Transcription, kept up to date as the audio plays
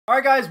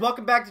Alright guys,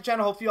 welcome back to the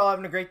channel. Hopefully you all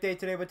having a great day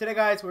today. But today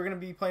guys, we're going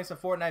to be playing some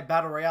Fortnite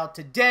Battle Royale.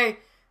 Today,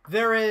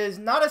 there is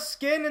not a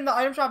skin in the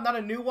item shop, not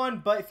a new one.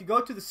 But if you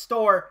go to the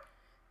store,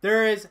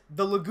 there is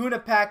the Laguna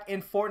pack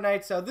in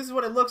Fortnite. So this is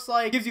what it looks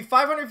like. It gives you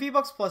 500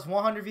 V-Bucks plus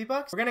 100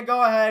 V-Bucks. We're going to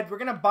go ahead. We're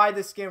going to buy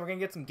this skin. We're going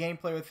to get some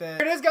gameplay with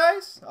it. Here it is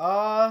guys.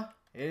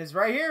 It is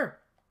right here.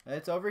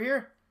 It's over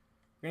here.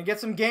 We're going to get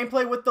some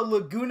gameplay with the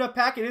Laguna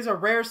pack. It is a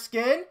rare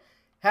skin.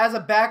 Has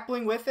a back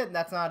bling with it, and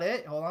that's not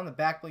it. Hold on, the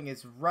back bling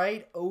is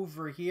right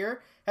over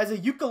here. Has a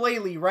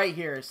ukulele right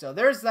here. So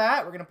there's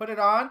that. We're going to put it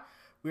on.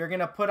 We are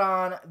going to put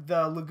on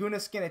the Laguna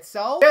skin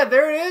itself. Yeah,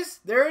 there it is.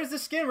 There is the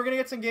skin. We're going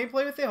to get some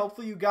gameplay with it.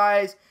 Hopefully you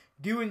guys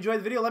do enjoy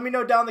the video. Let me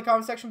know down in the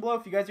comment section below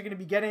if you guys are going to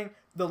be getting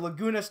the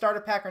Laguna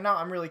starter pack or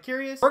not. I'm really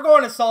curious. We're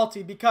going to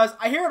Salty because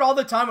I hear it all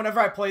the time whenever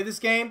I play this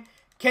game.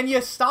 Can you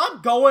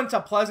stop going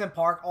to Pleasant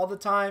Park all the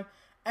time?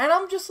 And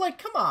I'm just like,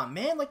 come on,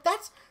 man. Like,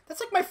 that's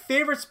like my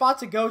favorite spot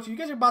to go to. You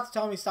guys are about to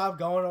tell me stop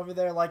going over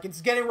there. Like, it's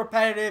getting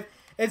repetitive.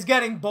 It's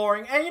getting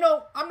boring. And, you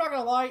know, I'm not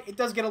going to lie. It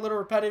does get a little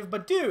repetitive.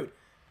 But, dude,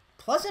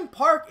 Pleasant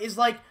Park is,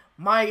 like,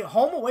 my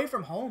home away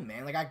from home,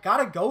 man. Like, I got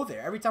to go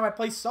there every time I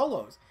play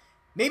solos.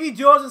 Maybe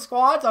duos and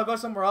squads, I'll go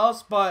somewhere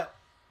else. But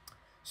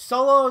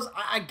solos,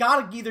 I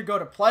got to either go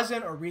to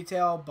Pleasant or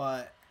retail.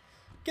 But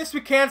guess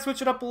we can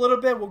switch it up a little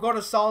bit. We'll go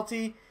to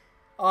Salty.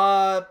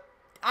 I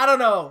don't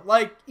know.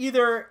 Like,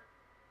 either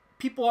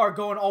people are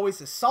going always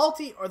to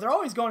Salty, or they're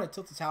always going to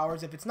Tilted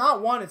Towers. If it's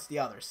not one, it's the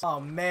other. Oh,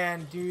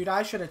 man, dude,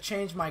 I should have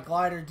changed my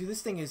glider. Dude,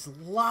 this thing is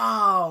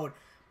loud.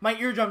 My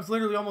eardrums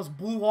literally almost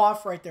blew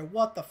off right there.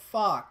 What the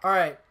fuck? All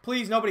right,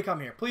 please, nobody come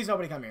here. Please,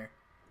 nobody come here.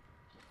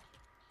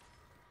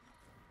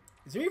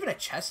 Is there even a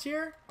chest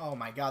here? Oh,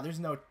 my God, there's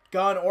no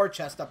gun or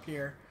chest up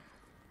here.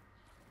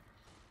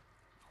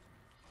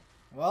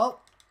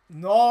 Well,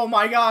 oh,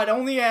 my God,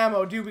 only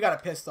ammo. Dude, we got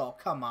a pistol.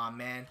 Come on,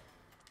 man.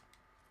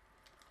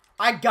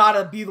 I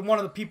gotta be one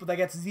of the people that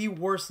gets the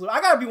worst loot. I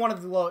gotta be one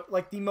of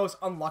the the most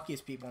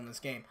unluckiest people in this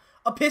game.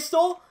 A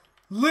pistol,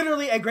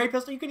 literally a gray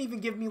pistol. You can even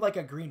give me like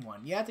a green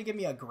one. You have to give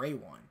me a gray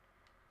one.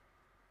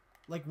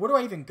 Like, where do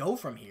I even go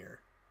from here?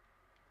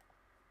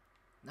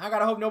 Now I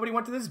gotta hope nobody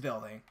went to this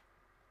building.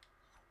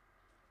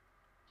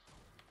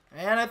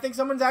 And I think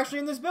someone's actually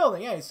in this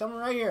building. Yeah, someone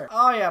right here.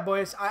 Oh yeah,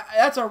 boys.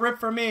 That's a rip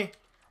for me.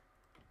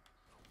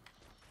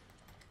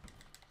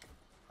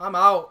 I'm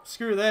out.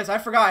 Screw this. I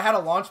forgot I had a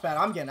launch pad.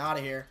 I'm getting out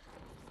of here.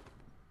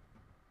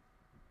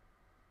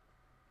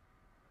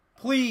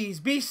 Please,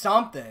 be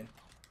something.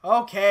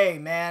 Okay,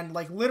 man.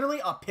 Like,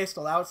 literally a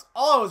pistol. That was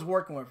all I was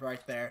working with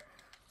right there.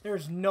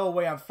 There's no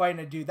way I'm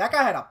fighting a dude. That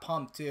guy had a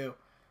pump, too.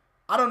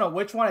 I don't know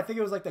which one. I think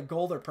it was, like, the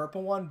gold or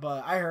purple one,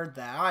 but I heard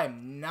that. I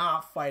am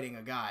not fighting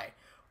a guy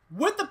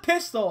with a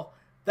pistol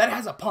that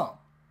has a pump.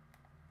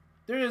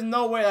 There is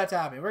no way that's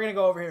happening. We're going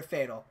to go over here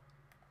Fatal.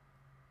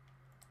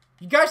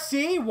 You guys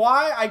see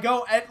why I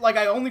go at, like,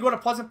 I only go to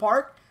Pleasant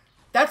Park?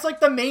 That's, like,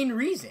 the main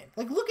reason.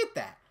 Like, look at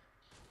that.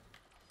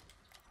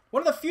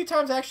 One of the few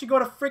times I actually go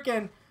to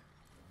freaking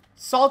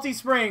Salty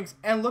Springs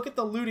and look at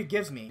the loot it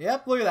gives me.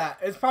 Yep, look at that.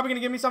 It's probably going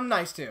to give me something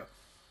nice, too.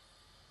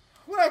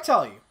 What'd I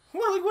tell you?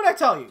 What'd I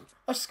tell you?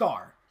 A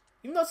scar.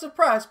 Even though it's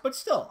suppressed, but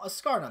still, a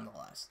scar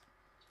nonetheless.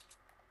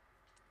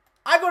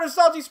 I go to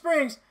Salty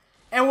Springs,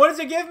 and what does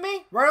it give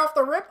me? Right off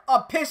the rip,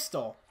 a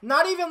pistol.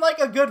 Not even like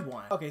a good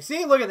one. Okay,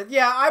 see, look at it.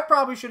 Yeah, I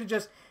probably should have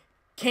just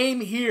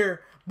came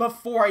here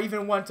before I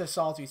even went to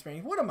Salty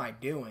Springs. What am I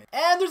doing?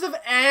 And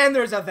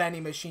there's a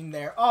vending machine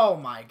there. Oh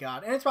my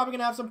God. And it's probably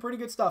gonna have some pretty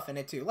good stuff in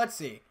it too. Let's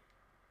see.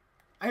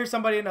 I hear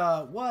somebody in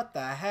a, what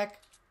the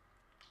heck?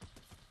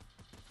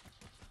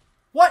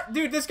 What?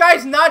 Dude, this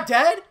guy's not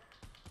dead?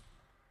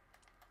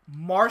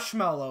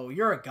 Marshmallow,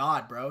 you're a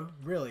god, bro.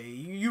 Really,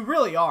 you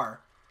really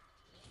are.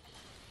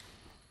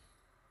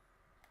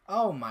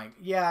 Oh my,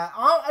 yeah.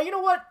 You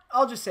know what?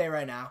 I'll just say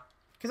right now,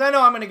 because I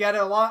know I'm gonna get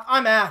it a lot.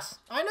 I'm ass.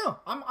 I know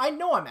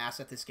I'm ass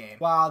at this game.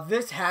 Wow,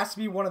 this has to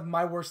be one of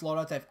my worst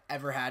loadouts I've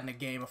ever had in a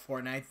game of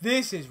Fortnite.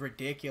 This is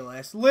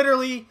ridiculous.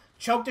 Literally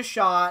choked a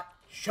shot,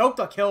 choked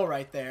a kill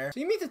right there. So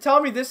you mean to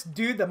tell me this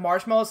dude, the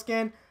marshmallow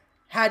skin,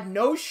 had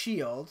no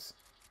shields?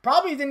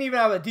 Probably didn't even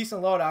have a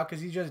decent loadout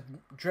because he's just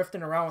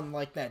drifting around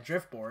like that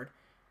drift board.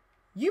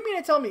 You mean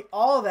to tell me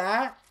all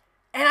that?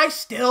 And I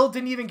still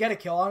didn't even get a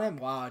kill on him?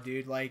 Wow,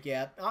 dude. Like,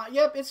 yeah.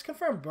 Yep, it's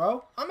confirmed,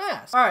 bro. I'm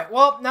ass. Alright,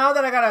 well, now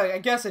that I got, I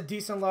guess, a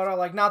decent loadout,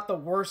 like, not the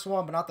worst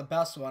one, but not the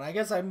best one, I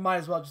guess I might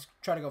as well just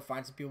try to go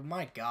find some people.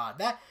 My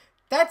God,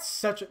 that's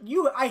such a...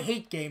 I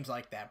hate games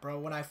like that, bro.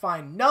 When I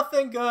find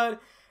nothing good,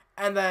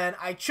 and then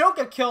I choke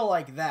a kill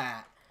like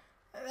that.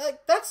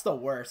 Like, that's the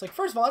worst. Like,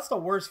 first of all, that's the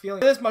worst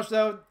feeling. This much,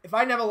 though, if I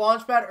didn't have a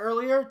launch pad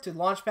earlier to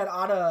launch pad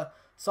out of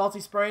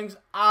Salty Springs,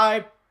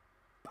 I'm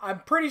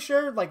pretty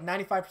sure, like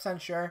 95%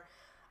 sure,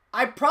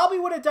 I probably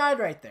would have died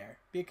right there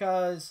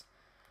because,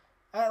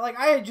 like,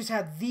 I had just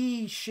had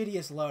the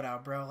shittiest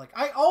loadout, bro. Like,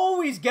 I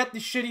always get the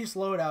shittiest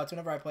loadouts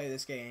whenever I play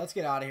this game. Let's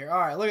get out of here. All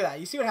right, look at that.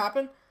 You see what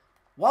happened?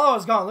 While I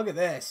was gone, look at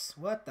this.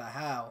 What the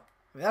hell?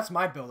 I mean, that's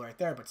my build right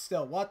there, but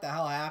still, what the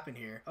hell happened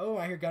here? Oh,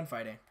 I hear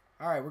gunfighting.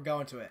 Alright, we're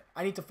going to it.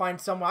 I need to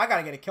find someone. I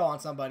gotta get a kill on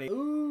somebody.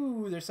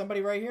 Ooh, there's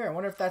somebody right here. I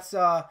wonder if that's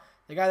the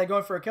guy that's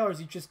going for a kill, or is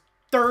he just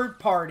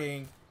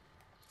third-partying?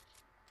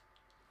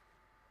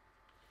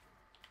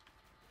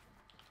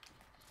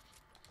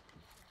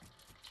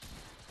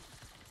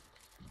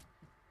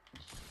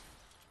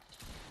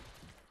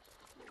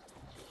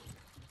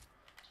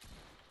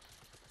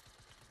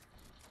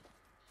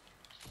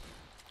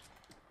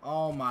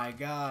 Oh my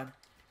god.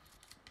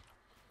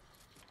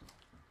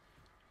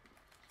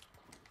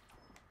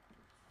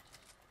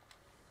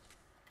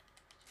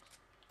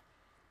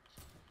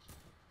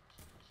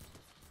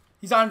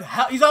 He's on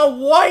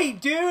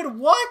white, dude.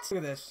 What? Look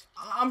at this.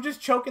 I'm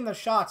just choking the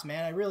shots,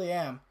 man. I really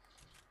am.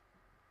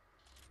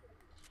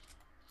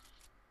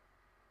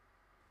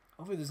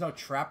 Hopefully there's no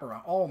trap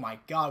around. Oh my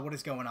god, what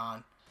is going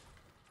on?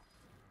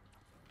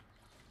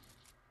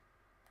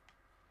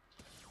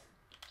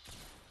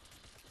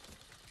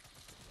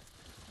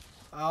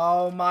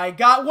 Oh my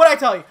god, what'd I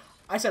tell you?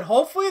 I said,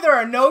 hopefully there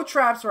are no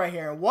traps right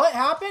here. What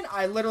happened?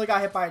 I literally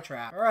got hit by a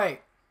trap.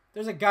 Alright,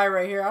 there's a guy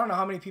right here. I don't know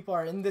how many people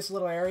are in this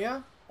little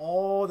area.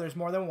 Oh, there's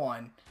more than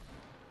one.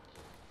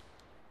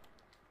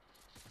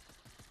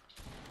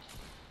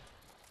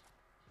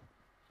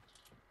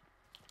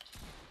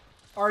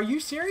 Are you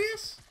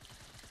serious?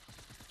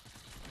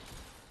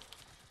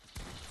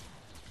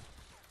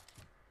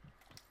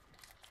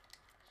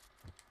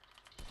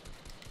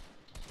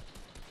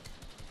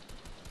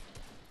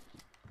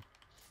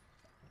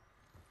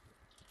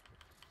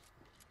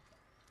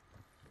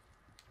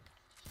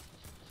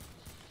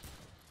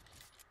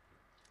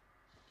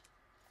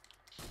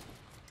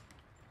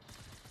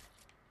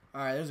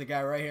 Alright, there's a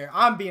guy right here.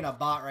 I'm being a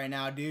bot right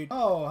now, dude.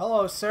 Oh,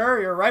 hello,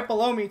 sir. You're right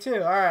below me, too.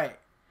 Alright.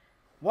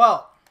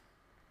 Well.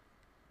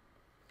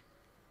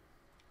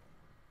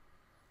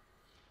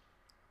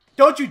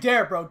 Don't you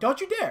dare, bro. Don't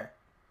you dare.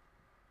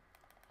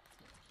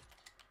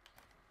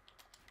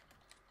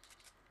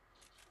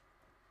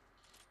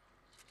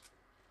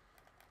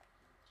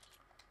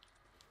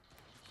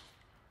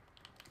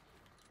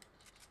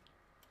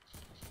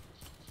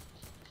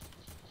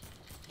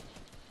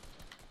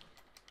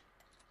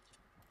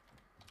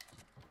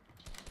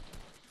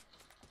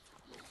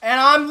 And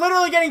I'm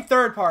literally getting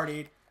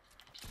third-partied.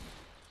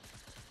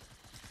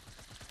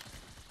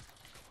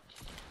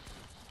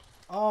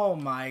 Oh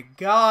my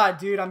god,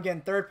 dude. I'm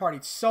getting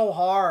third-partied so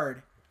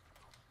hard.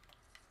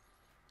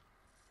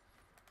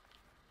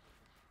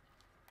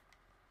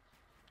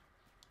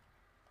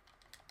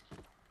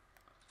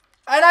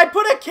 And I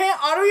put a can.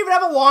 I don't even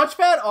have a launch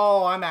pad.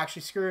 Oh, I'm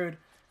actually screwed.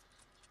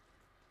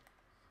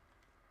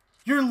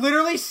 You're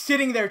literally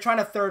sitting there trying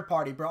to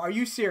third-party, bro. Are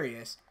you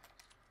serious?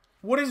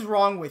 What is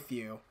wrong with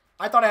you?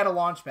 I thought I had a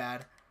launch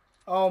pad.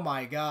 Oh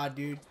my god,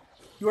 dude.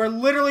 You are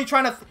literally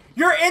trying to...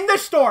 You're in the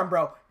storm,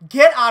 bro.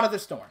 Get out of the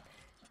storm.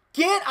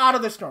 Get out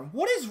of the storm.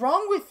 What is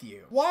wrong with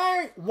you?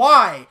 Why?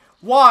 Why?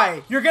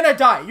 You're gonna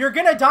die. You're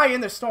gonna die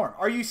in the storm.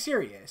 Are you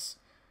serious?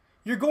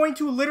 You're going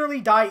to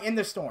literally die in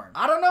the storm.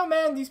 I don't know,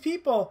 man. These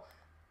people,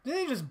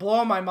 they just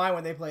blow my mind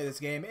when they play this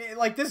game.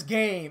 Like, this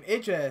game,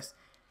 it just...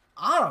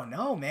 I don't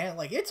know, man.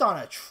 Like, it's on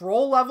a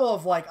troll level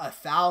of, like,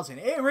 1,000.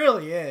 It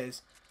really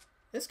is.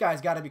 This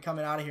guy's got to be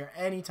coming out of here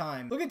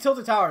anytime. Look at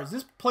Tilted Towers.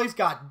 This place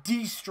got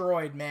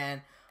destroyed,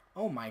 man.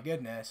 Oh, my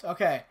goodness.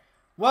 Okay.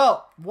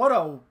 Well, what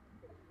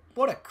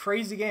a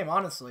crazy game,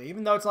 honestly.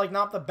 Even though it's, like,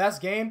 not the best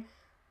game,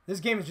 this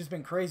game has just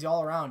been crazy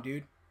all around,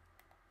 dude.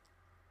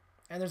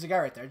 And there's a guy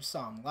right there. I just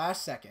saw him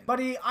last second.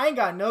 Buddy, I ain't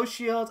got no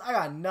shields. I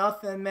got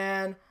nothing,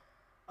 man.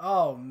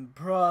 Oh,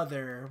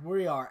 brother.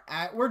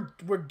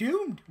 We're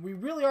doomed. We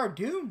really are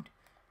doomed.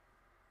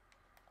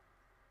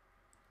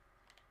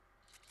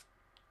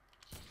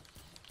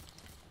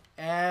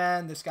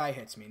 And this guy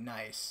hits me.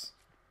 Nice.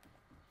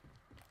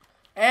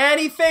 And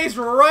he phased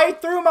right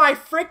through my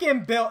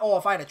freaking build. Oh,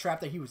 if I had a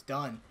trap there, he was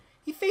done.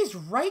 He phased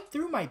right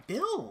through my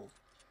build.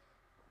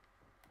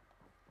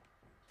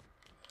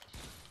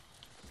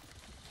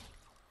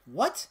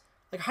 What?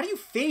 Like, how do you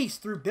phase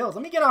through builds?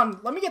 Let me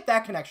get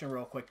that connection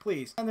real quick,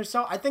 please. And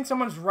I think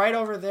someone's right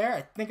over there.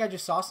 I think I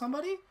just saw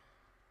somebody.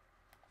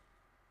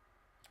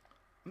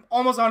 I'm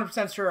almost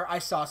 100% sure I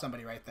saw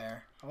somebody right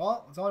there.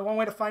 Well, there's only one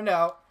way to find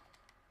out.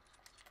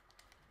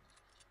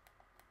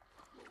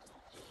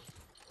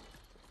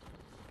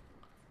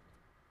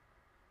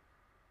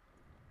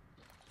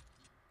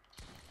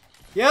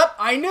 Yep,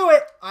 I knew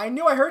it. I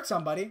knew I heard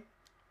somebody.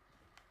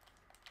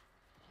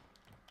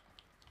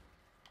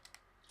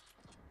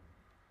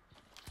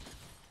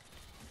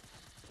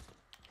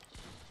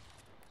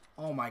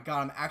 Oh my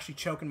god, I'm actually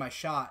choking my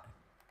shot.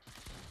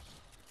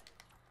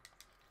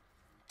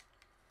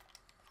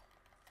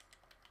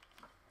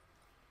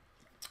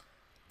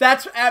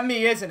 That's at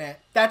me, isn't it?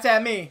 That's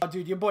at me. Oh,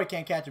 dude, your boy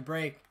can't catch a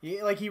break.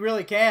 He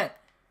really can't.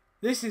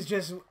 This is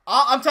just...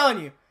 I'm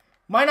telling you.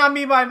 Might not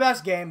be my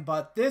best game,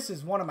 but this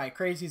is one of my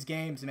craziest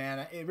games,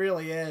 man. It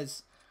really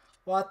is.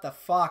 What the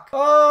fuck?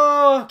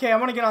 Oh, okay, I'm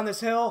gonna get on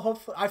this hill.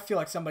 Hopefully, I feel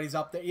like somebody's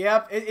up there.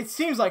 Yep, it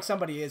seems like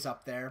somebody is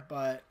up there,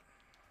 but...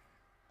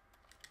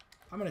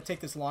 I'm gonna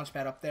take this launch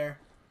pad up there.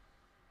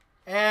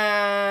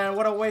 And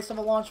what a waste of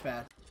a launch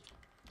pad.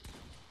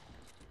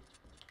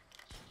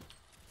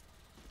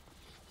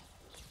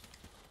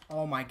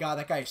 Oh my god,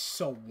 that guy is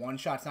so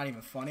one-shot, it's not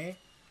even funny.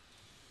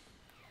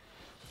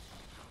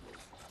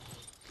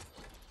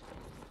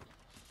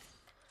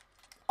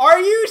 Are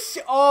you...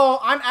 Oh,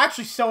 I'm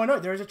actually so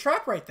annoyed. There's a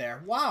trap right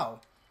there.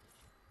 Wow.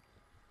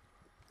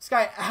 This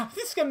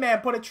guy, man,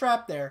 put a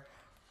trap there.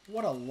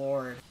 What a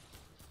lord.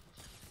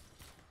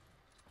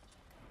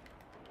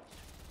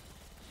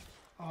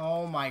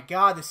 Oh my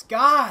god, this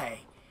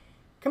guy.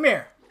 Come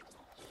here.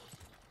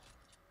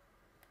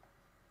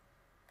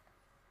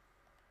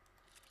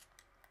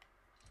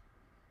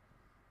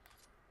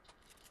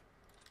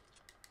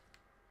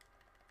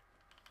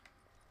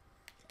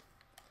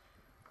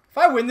 If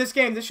I win this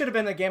game, this should have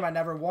been the game I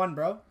never won,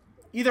 bro.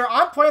 Either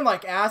I'm playing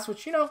like ass,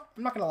 which, you know,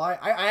 I'm not going to lie.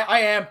 I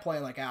am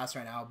playing like ass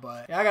right now,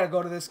 but yeah, I got to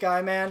go to this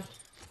guy, man.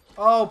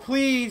 Oh,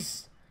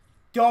 please.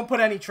 Don't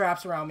put any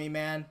traps around me,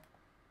 man.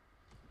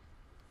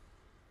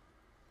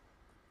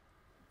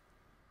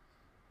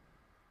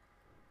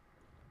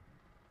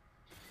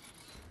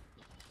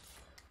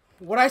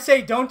 What I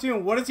say don't do,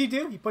 what does he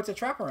do? He puts a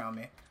trap around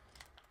me.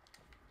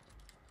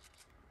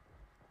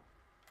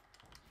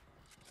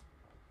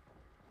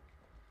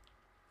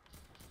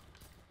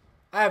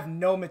 I have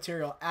no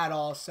material at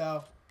all,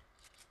 so...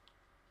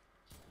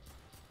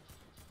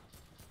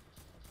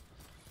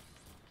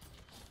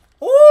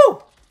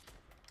 Ooh!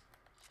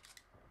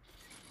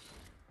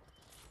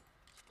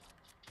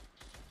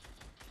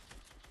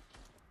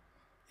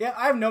 Yeah,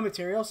 I have no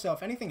material, so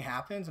if anything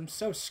happens, I'm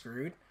so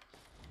screwed.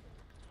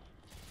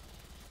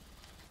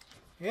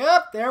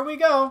 Yep, there we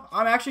go.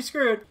 I'm actually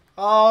screwed.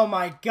 Oh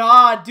my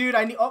god, dude,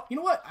 I need... Oh, you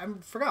know what? I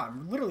forgot.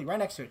 I'm literally right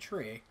next to a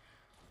tree.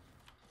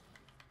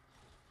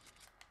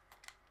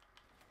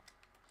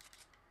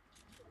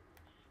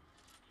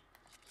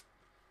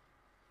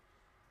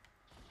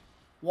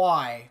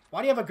 Why?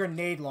 Why do you have a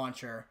grenade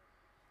launcher?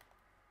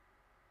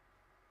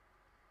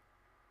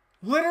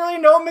 Literally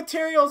no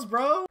materials,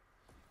 bro.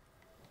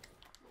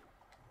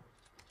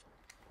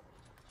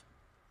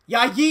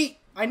 Yeah, yeet.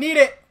 I need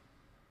it.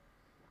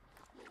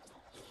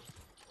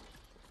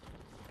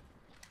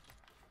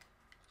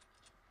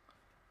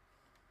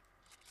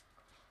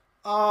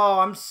 Oh,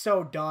 I'm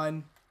so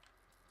done.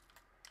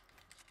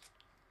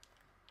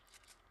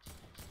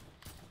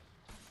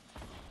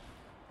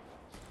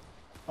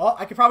 Oh,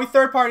 I could probably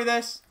third party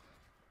this.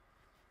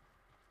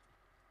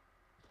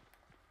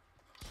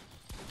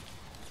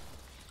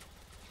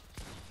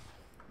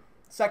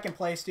 Second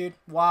place, dude.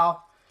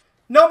 Wow.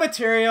 No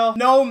material.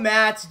 No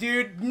mats,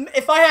 dude.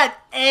 If I had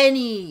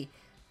any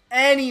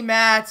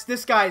mats,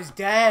 this guy's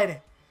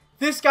dead.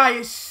 This guy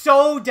is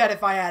so dead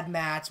if I had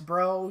mats,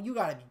 bro. You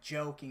gotta be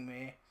joking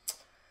me.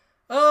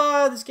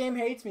 This game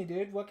hates me,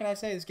 dude. What can I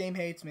say? This game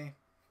hates me.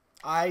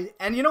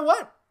 And you know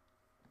what?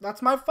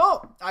 That's my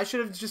fault. I should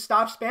have just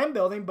stopped spam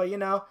building, but you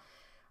know,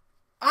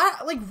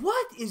 like,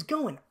 what is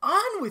going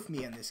on with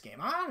me in this game?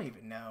 I don't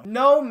even know.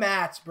 No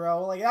mats,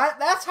 bro. Like,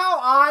 that's how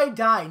I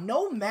die.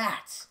 No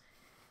mats.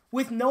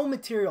 With no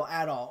material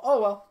at all.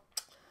 Oh, well.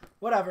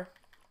 Whatever.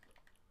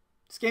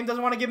 This game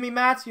doesn't want to give me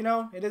mats, you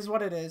know. It is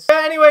what it is.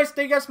 But anyways,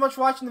 thank you guys so much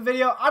for watching the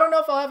video. I don't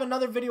know if I'll have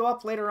another video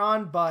up later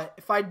on, but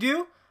if I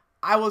do,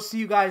 I will see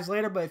you guys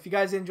later. But if you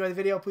guys did enjoy the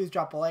video, please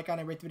drop a like on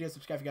it, rate the video,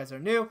 subscribe if you guys are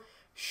new.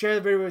 Share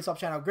the video with help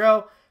the channel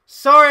grow.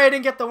 Sorry I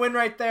didn't get the win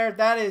right there.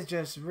 That is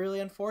just really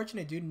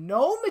unfortunate, dude.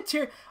 No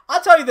material.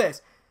 I'll tell you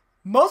this.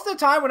 Most of the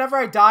time, whenever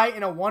I die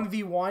in a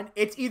 1v1,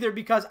 it's either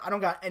because I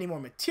don't got any more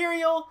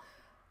material,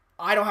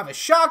 I don't have a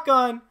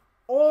shotgun,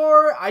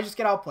 or I just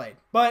get outplayed.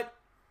 But,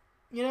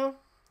 you know,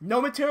 no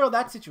material,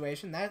 that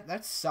situation,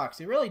 that sucks.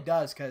 It really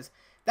does, because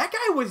that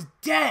guy was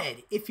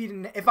dead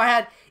if I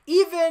had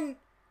even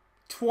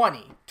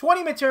 20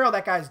 material,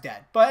 that guy's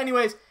dead. But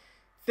anyways,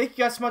 thank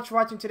you guys so much for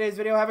watching today's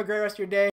video. Have a great rest of your day.